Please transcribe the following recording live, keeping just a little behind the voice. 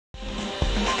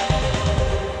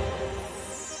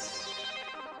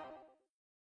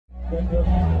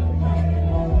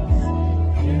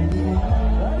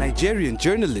Nigerian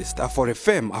journalist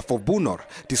Aforfem Afobunor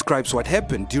describes what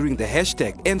happened during the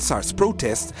 #EndSARS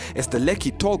protests as the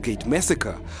Lekki Tollgate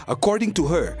massacre. According to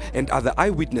her and other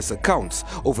eyewitness accounts,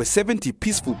 over 70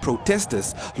 peaceful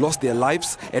protesters lost their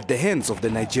lives at the hands of the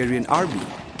Nigerian army.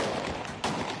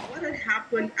 What had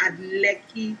happened at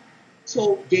Lekki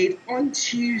Tollgate on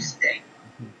Tuesday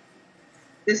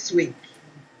this week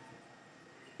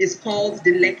is called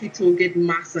the Lekki Tollgate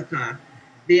massacre.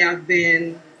 There have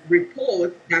been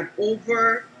reports that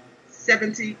over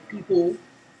 70 people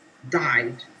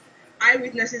died.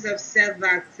 Eyewitnesses have said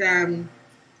that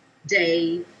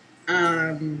they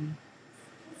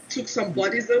took some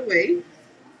bodies away,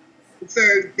 so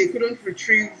they couldn't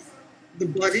retrieve the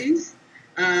bodies.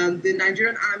 The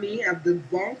Nigerian army have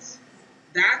debunked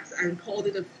that and called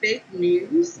it a fake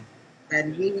news,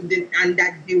 and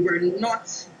that they were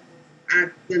not at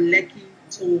the Lekki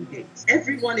Tollgate.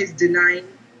 Everyone is denying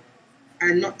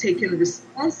and not taking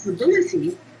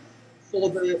responsibility for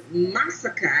the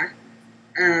massacre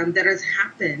that has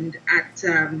happened at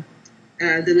the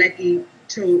Lekki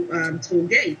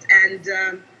Tollgate. And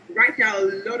right now,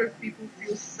 a lot of people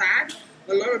feel sad.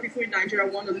 A lot of people in Nigeria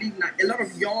want to leave. A lot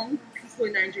of young people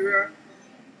in Nigeria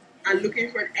are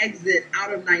looking for an exit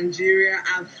out of Nigeria.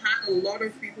 I've had a lot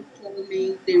of people call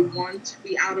me, they want to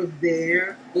be out of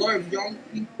there. A lot of young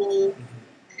people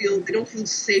they don't feel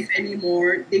safe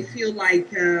anymore. They feel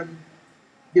like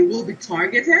they will be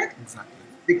targeted. Exactly.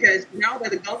 Because now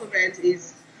that the government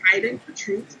is hiding the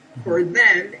truth, for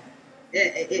them,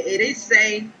 it is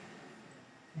saying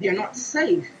they're not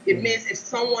safe. It means if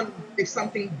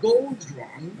something goes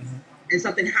wrong and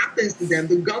something happens to them,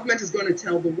 the government is going to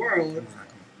tell the world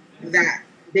that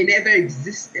they never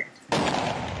existed.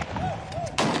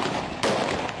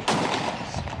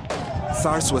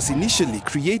 SARS was initially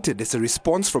created as a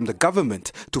response from the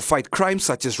government to fight crimes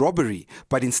such as robbery,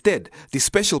 but instead, the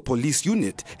Special Police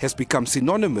Unit has become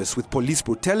synonymous with police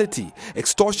brutality,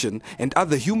 extortion, and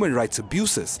other human rights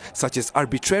abuses, such as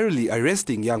arbitrarily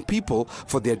arresting young people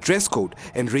for their dress code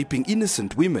and raping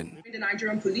innocent women. In the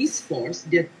Nigerian police force,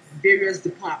 there are various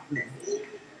departments,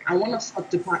 and one of such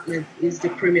departments is the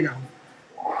criminal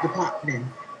department.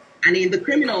 And in the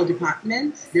criminal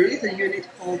department, there is a unit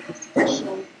called the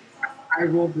Special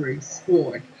Robbery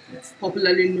Squad,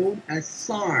 popularly known as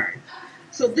SARS.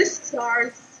 So this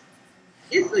SARS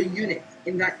is a unit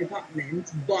in that department,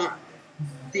 but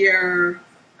their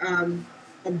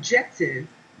objective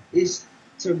is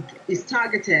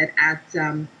targeted at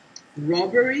armed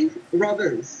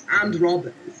robbers,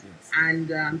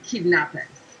 and kidnappers.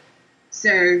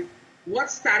 So what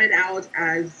started out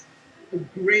as a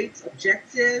great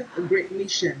objective, a great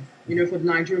mission, for the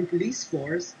Nigerian police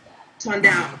force, turned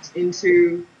out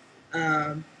into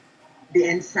the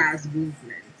EndSARS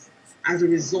movement as a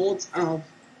result of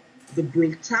the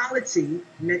brutality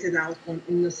meted out on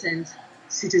innocent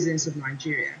citizens of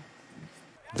Nigeria.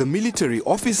 The military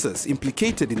officers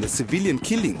implicated in the civilian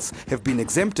killings have been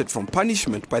exempted from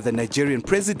punishment by the Nigerian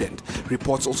president.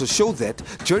 Reports also show that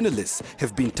journalists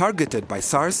have been targeted by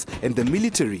SARS and the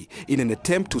military in an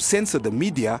attempt to censor the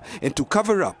media and to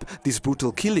cover up these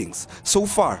brutal killings. So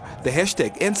far, the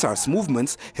 #EndSARS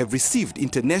movements have received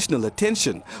international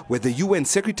attention, where the UN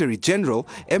Secretary General,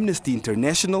 Amnesty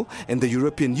International, and the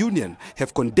European Union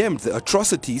have condemned the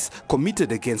atrocities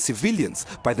committed against civilians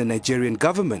by the Nigerian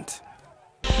government.